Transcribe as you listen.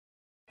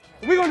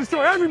We're gonna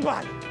destroy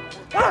everybody.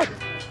 Ah!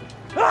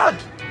 Ah!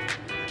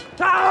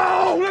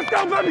 Oh, let's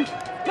go, baby.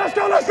 Let's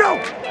go, let's go.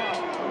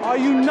 Are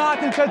you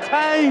not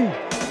entertained?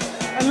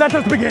 And let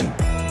us begin.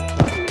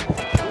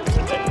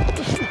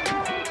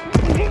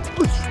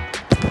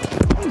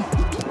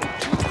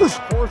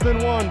 4th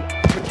and 1.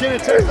 McKinnon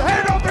takes the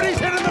handoff and he's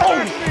hitting the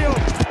backfield.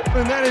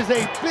 And that is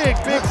a big,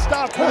 big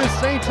stop for this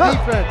Saints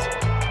defense.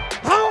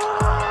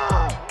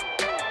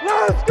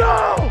 Let's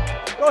go!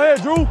 Go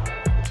ahead, Drew.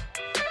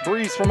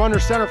 Brees from under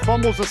center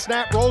fumbles the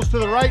snap, rolls to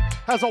the right,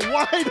 has a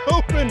wide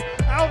open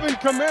Alvin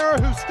Kamara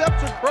who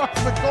steps across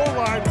the goal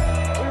line.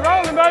 We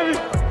rolling, baby.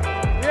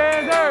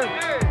 Yeah, there.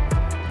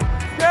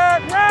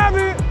 Get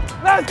Rabbit.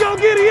 Let's go,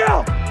 Giddy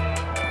out.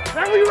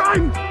 Now we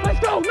riding. Let's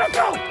go, let's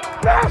go.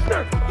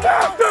 Faster,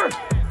 faster.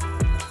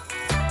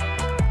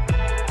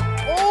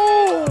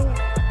 Oh!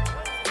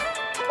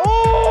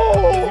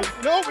 Oh!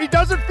 Nope, he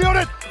doesn't field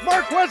it.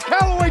 Marquez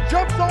Callaway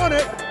jumps on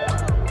it.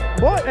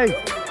 Boy,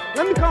 hey,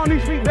 let me calm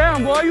these feet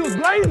down, boy. You was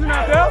blazing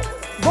out there.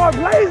 Boy,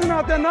 blazing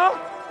out there now.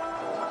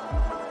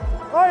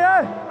 Oh,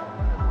 yeah.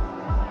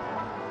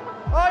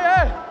 Oh,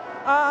 yeah.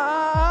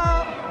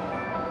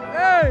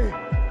 Hey.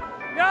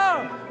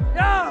 Yeah.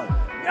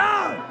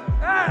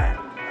 Hey.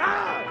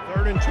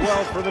 3rd and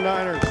 12 for the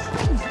Niners.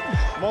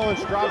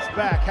 Mullins drops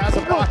back, has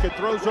a pocket,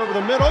 throws over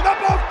the middle. The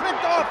ball's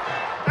picked off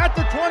at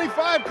the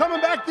 25. Coming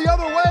back the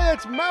other way,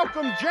 it's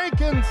Malcolm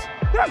Jenkins.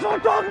 That's what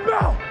I'm talking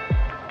about.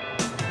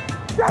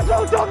 That's what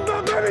I'm talking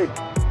about, baby.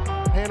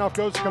 Handoff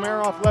goes to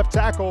Kamara off left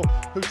tackle,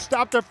 who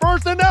stopped at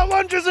first and now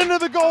lunges into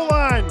the goal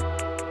line.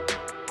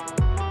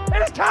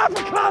 It's time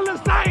for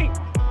Cleveland Saint.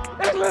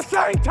 It's the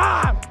same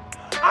time.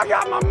 I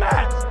got my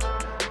mask.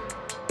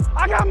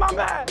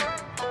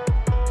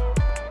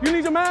 You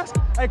need your mask?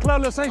 Hey,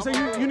 Cleveland Saint say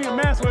you need a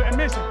mask with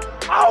admission.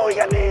 Oh, we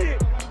need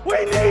it.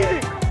 We need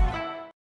it.